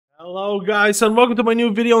Hello guys and welcome to my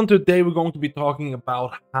new video, and today we're going to be talking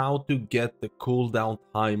about how to get the cooldown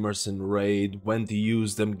timers in Raid, when to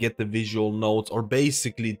use them, get the visual notes, or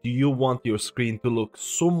basically do you want your screen to look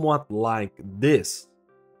somewhat like this?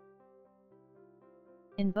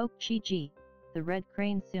 Invoke Chi-Chi, the red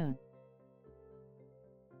crane soon.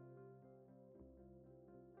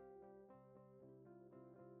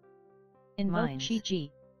 Invoke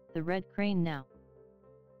Chi-Chi, the red crane now.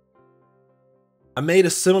 I made a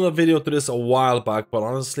similar video to this a while back, but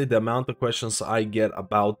honestly the amount of questions I get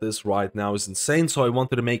about this right now is insane, so I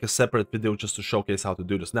wanted to make a separate video just to showcase how to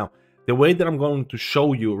do this. Now, the way that I'm going to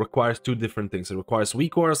show you requires two different things. It requires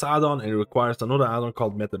WeakWarriors add-on and it requires another add-on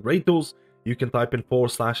called Method Raid Tools. You can type in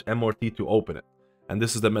 /MRT to open it. And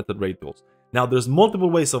this is the Method Raid Tools. Now, there's multiple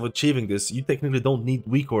ways of achieving this. You technically don't need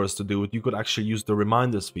WeakWarriors to do it. You could actually use the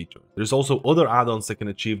Reminders feature. There's also other add-ons that can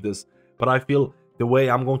achieve this, but I feel the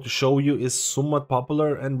way I'm going to show you is somewhat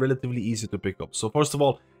popular and relatively easy to pick up. So first of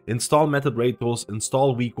all, install Method Raid Tools,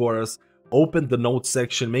 install WeakWarriors, open the notes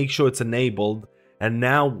section, make sure it's enabled, and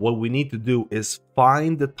now what we need to do is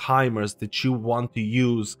find the timers that you want to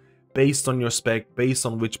use based on your spec, based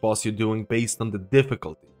on which boss you're doing, based on the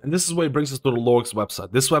difficulty. And this is where it brings us to the Lorg's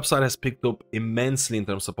website. This website has picked up immensely in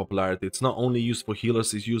terms of popularity. It's not only used for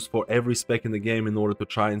healers, it's used for every spec in the game in order to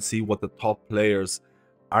try and see what the top players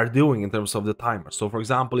are doing in terms of the timer. So for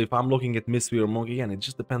example, if I'm looking at Mystery or Monk, again, it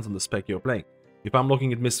just depends on the spec you're playing. If I'm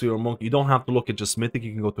looking at Mystery or Monk, you don't have to look at just Mythic,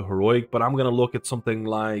 you can go to Heroic, but I'm gonna look at something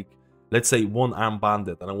like, let's say, One Arm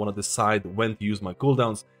Bandit, and I want to decide when to use my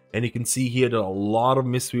cooldowns. And you can see here that a lot of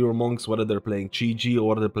Mystery or Monks, whether they're playing Chi-Chi or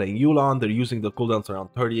whether they're playing Yu'lon, they're using the cooldowns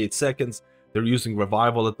around 38 seconds, they're using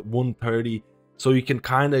Revival at 130, so you can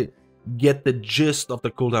kind of get the gist of the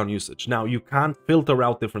cooldown usage. Now, you can't filter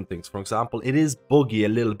out different things. For example, it is buggy a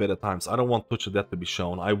little bit at times. I don't want Touch of Death to be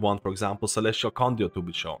shown. I want, for example, Celestial Conduit to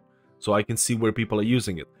be shown, so I can see where people are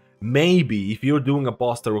using it. Maybe if you're doing a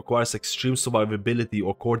boss that requires extreme survivability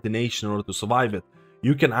or coordination in order to survive it,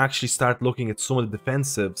 you can actually start looking at some of the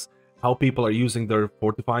defensives, how people are using their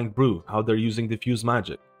Fortifying Brew, how they're using Diffuse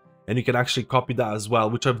Magic. And you can actually copy that as well,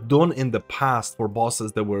 which I've done in the past for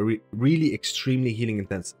bosses that were really extremely healing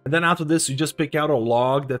intensive. And then after this, you just pick out a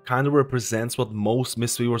log that kind of represents what most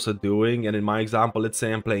Mistweavers are doing. And in my example, let's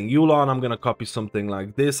say I'm playing Yu'lon, I'm going to copy something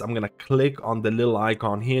like this. I'm going to click on the little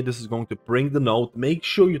icon here. This is going to bring the note. Make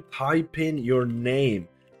sure you type in your name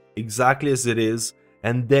exactly as it is.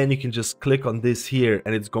 And then you can just click on this here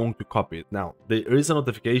and it's going to copy it. Now, there is a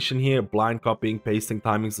notification here. Blind copying, pasting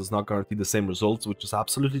timings does not guarantee the same results, which is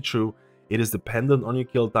absolutely true. It is dependent on your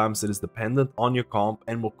kill times, it is dependent on your comp,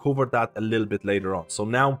 and we'll cover that a little bit later on. So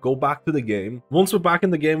now go back to the game. Once we're back in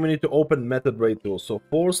the game, we need to open Method Raid Tools. So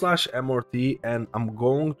 /MRT, and I'm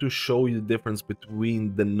going to show you the difference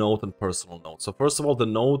between the note and personal note. So first of all, the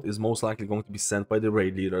note is most likely going to be sent by the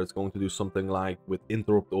raid leader. It's going to do something like with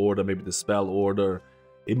interrupt order, maybe the spell order.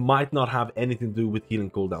 It might not have anything to do with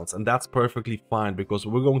healing cooldowns, and that's perfectly fine because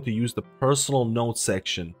we're going to use the personal note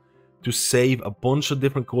section to save a bunch of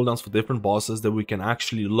different cooldowns for different bosses that we can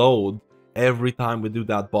actually load every time we do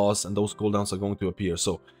that boss, and those cooldowns are going to appear.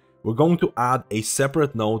 So we're going to add a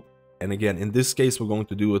separate note, and again, in this case, we're going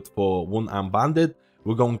to do it for One Arm Bandit.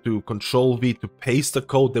 We're going to Control-V to paste the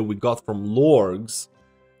code that we got from Lorg's,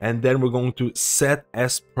 and then we're going to set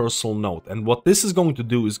as personal note. And what this is going to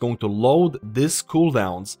do is going to load this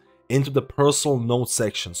cooldowns into the personal note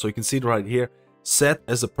section. So you can see it right here, set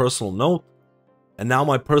as a personal note. And now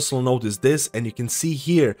my personal note is this, and you can see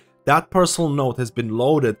here that personal note has been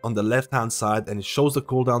loaded on the left hand side, and it shows the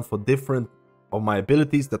cooldown for different of my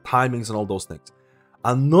abilities, the timings, and all those things.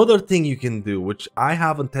 Another thing you can do, which I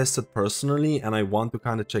haven't tested personally and I want to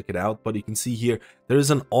kind of check it out, but you can see here there is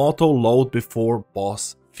an auto load before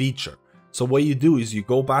boss feature. So what you do is you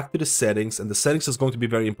go back to the settings, and the settings is going to be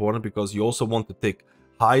very important because you also want to tick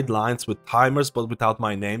hide lines with timers but without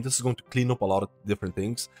my name. This is going to clean up a lot of different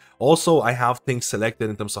things. Also, I have things selected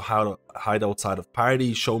in terms of how to hide outside of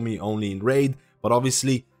party, show me only in raid, but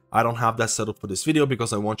obviously I don't have that set up for this video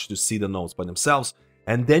because I want you to see the notes by themselves.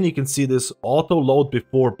 And then you can see this auto load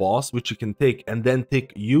before boss, which you can tick, and then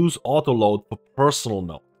tick use auto load for personal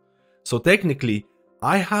note. So technically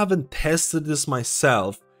I haven't tested this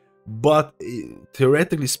myself, but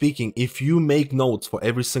theoretically speaking, if you make notes for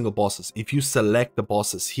every single bosses, if you select the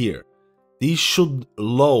bosses here, these should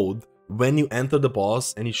load when you enter the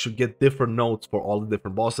boss, and you should get different notes for all the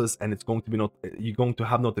different bosses, and it's going to be you're going to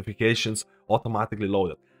have notifications automatically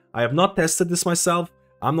loaded. I have not tested this myself.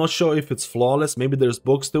 I'm not sure if it's flawless. Maybe there's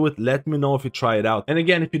bugs to it. Let me know if you try it out. And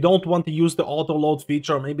again, if you don't want to use the auto load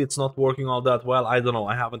feature, maybe it's not working all that well, I don't know,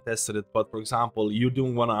 I haven't tested it. But for example, you're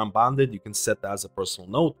doing One Arm Bandit, you can set that as a personal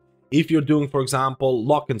note. If you're doing, for example,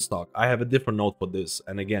 lock and stock, I have a different note for this.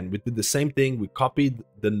 And again, we did the same thing. We copied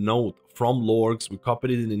the note from logs, we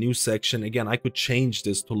copied it in the new section. Again, I could change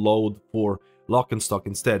this to load for lock and stock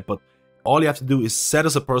instead, but all you have to do is set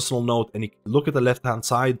as a personal note, and you look at the left hand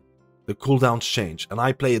side, the cooldowns change. And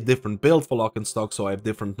I play a different build for lock and stock, so I have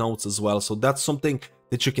different notes as well. So that's something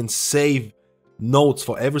that you can save notes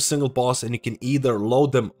for every single boss, and you can either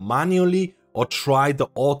load them manually or try the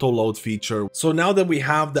auto load feature. So now that we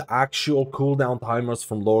have the actual cooldown timers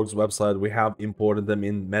from Lorg's website, we have imported them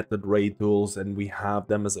in method raid tools, and we have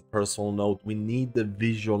them as a personal note. We need the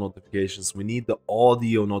visual notifications, we need the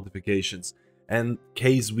audio notifications, and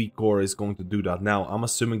KZ Core is going to do that. Now I'm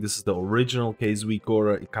assuming this is the original KZ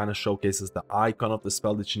Core. It kind of showcases the icon of the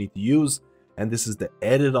spell that you need to use, and this is the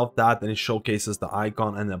edit of that, and it showcases the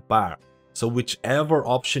icon and the bar. So whichever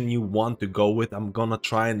option you want to go with, I'm gonna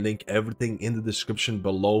try and link everything in the description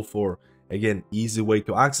below for, again, easy way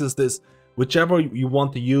to access this. Whichever you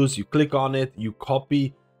want to use, you click on it, you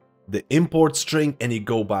copy the import string, and you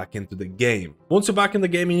go back into the game. Once you're back in the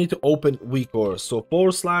game, you need to open WeCore. So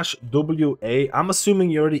 /WA, I'm assuming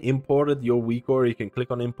you already imported your WeCore. You can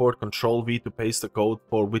click on import, Control-V to paste the code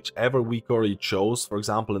for whichever WeCore you chose. For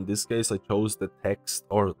example, in this case, I chose the text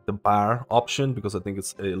or the bar option because I think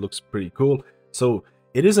it looks pretty cool. So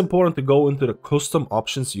it is important to go into the custom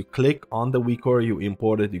options. You click on the WeCore you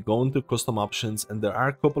imported, you go into custom options, and there are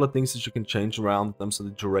a couple of things that you can change around in terms of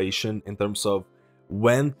the duration, in terms of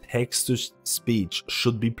when text to speech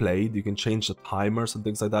should be played. You can change the timers and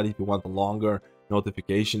things like that if you want a longer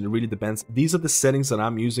notification. It really depends. These are the settings that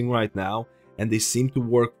I'm using right now, and they seem to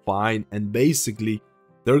work fine. And basically,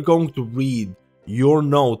 they're going to read your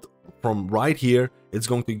note from right here. It's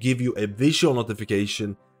going to give you a visual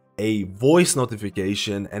notification, a voice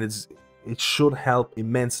notification, and it should help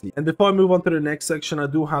immensely. And before I move on to the next section, I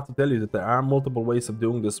do have to tell you that there are multiple ways of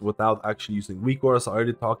doing this without actually using WeCore. So I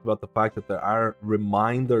already talked about the fact that there are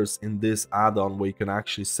reminders in this add-on where you can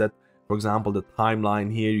actually set, for example, the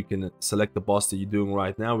timeline here. You can select the boss that you're doing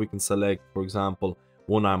right now. We can select, for example,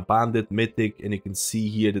 One-Armed Bandit, Mythic, and you can see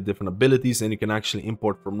here the different abilities, and you can actually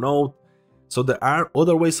import from Note. So there are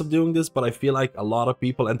other ways of doing this, but I feel like a lot of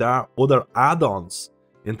people, and there are other add-ons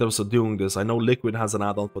in terms of doing this. I know Liquid has an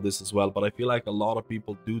add-on for this as well, but I feel like a lot of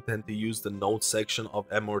people do tend to use the note section of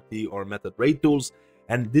MRT or method raid tools,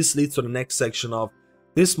 and this leads to the next section of,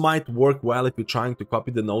 this might work well if you're trying to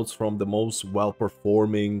copy the notes from the most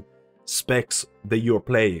well-performing specs that you're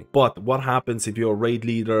playing. But what happens if you're a raid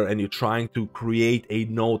leader and you're trying to create a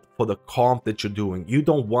note for the comp that you're doing? You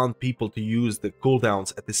don't want people to use the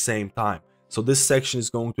cooldowns at the same time. So this section is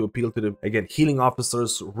going to appeal to the, again, healing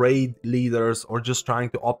officers, raid leaders, or just trying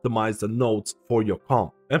to optimize the notes for your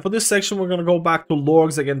comp. And for this section, we're going to go back to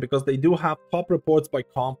logs again, because they do have top reports by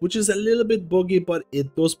comp, which is a little bit buggy, but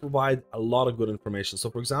it does provide a lot of good information. So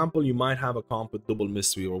for example, you might have a comp with double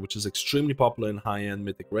Mistweaver, which is extremely popular in high-end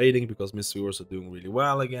mythic raiding because Mistweavers are doing really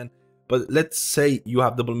well again. But let's say you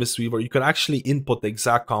have double Mistweaver, you could actually input the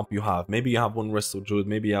exact comp you have. Maybe you have one Resto Druid,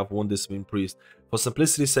 maybe you have one Discipline Priest. For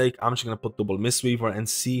simplicity's sake, I'm just going to put double Mistweaver and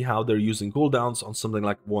see how they're using cooldowns on something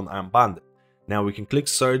like One-Armed Bandit. Now we can click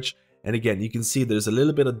search, and again, you can see there's a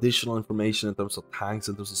little bit of additional information in terms of tanks,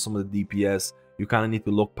 in terms of some of the DPS. You kind of need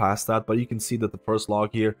to look past that, but you can see that the first log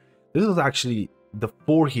here, this is actually the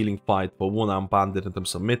 4 healing fight for One-Armed Bandit in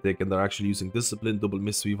terms of Mythic, and they're actually using Discipline, double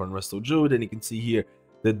Mistweaver, and Resto Druid, and you can see here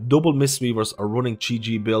the double Mistweavers are running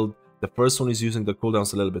GG build. The first one is using the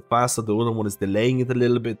cooldowns a little bit faster, the other one is delaying it a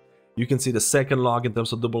little bit. You can see the second log in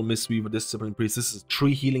terms of double Mistweaver, Discipline Priest. This is a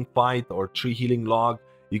 3 healing fight or 3 healing log.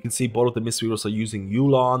 You can see both of the Mistweavers are using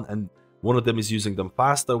Yulon, and one of them is using them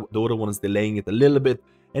faster, the other one is delaying it a little bit.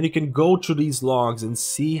 And you can go through these logs and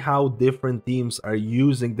see how different teams are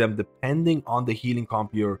using them depending on the healing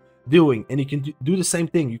comp you're doing. And you can do the same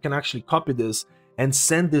thing. You can actually copy this and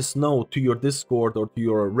send this note to your Discord or to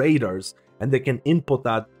your raiders, and they can input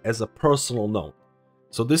that as a personal note.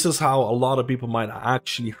 So this is how a lot of people might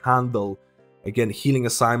actually handle, again, healing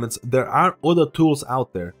assignments. There are other tools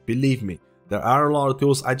out there, believe me. There are a lot of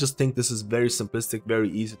tools. I just think this is very simplistic, very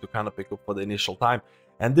easy to kind of pick up for the initial time.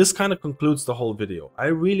 And this kind of concludes the whole video. I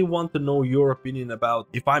really want to know your opinion about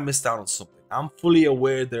if I missed out on something. I'm fully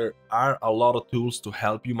aware there are a lot of tools to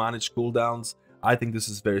help you manage cooldowns. I think this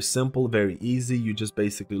is very simple, very easy. You just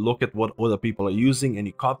basically look at what other people are using and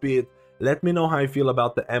you copy it. Let me know how you feel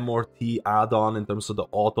about the MRT add-on in terms of the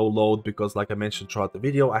auto load, because like I mentioned throughout the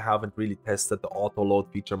video, I haven't really tested the auto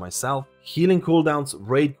load feature myself. Healing cooldowns,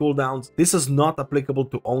 raid cooldowns, this is not applicable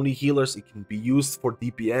to only healers. It can be used for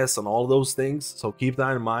DPS and all those things. So keep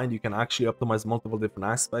that in mind. You can actually optimize multiple different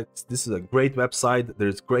aspects. This is a great website.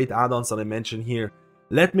 There's great add-ons that I mentioned here.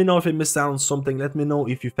 Let me know if I missed out on something. Let me know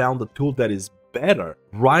if you found a tool that is better.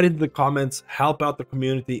 Write in the comments, help out the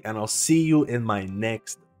community, and I'll see you in my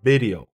next video.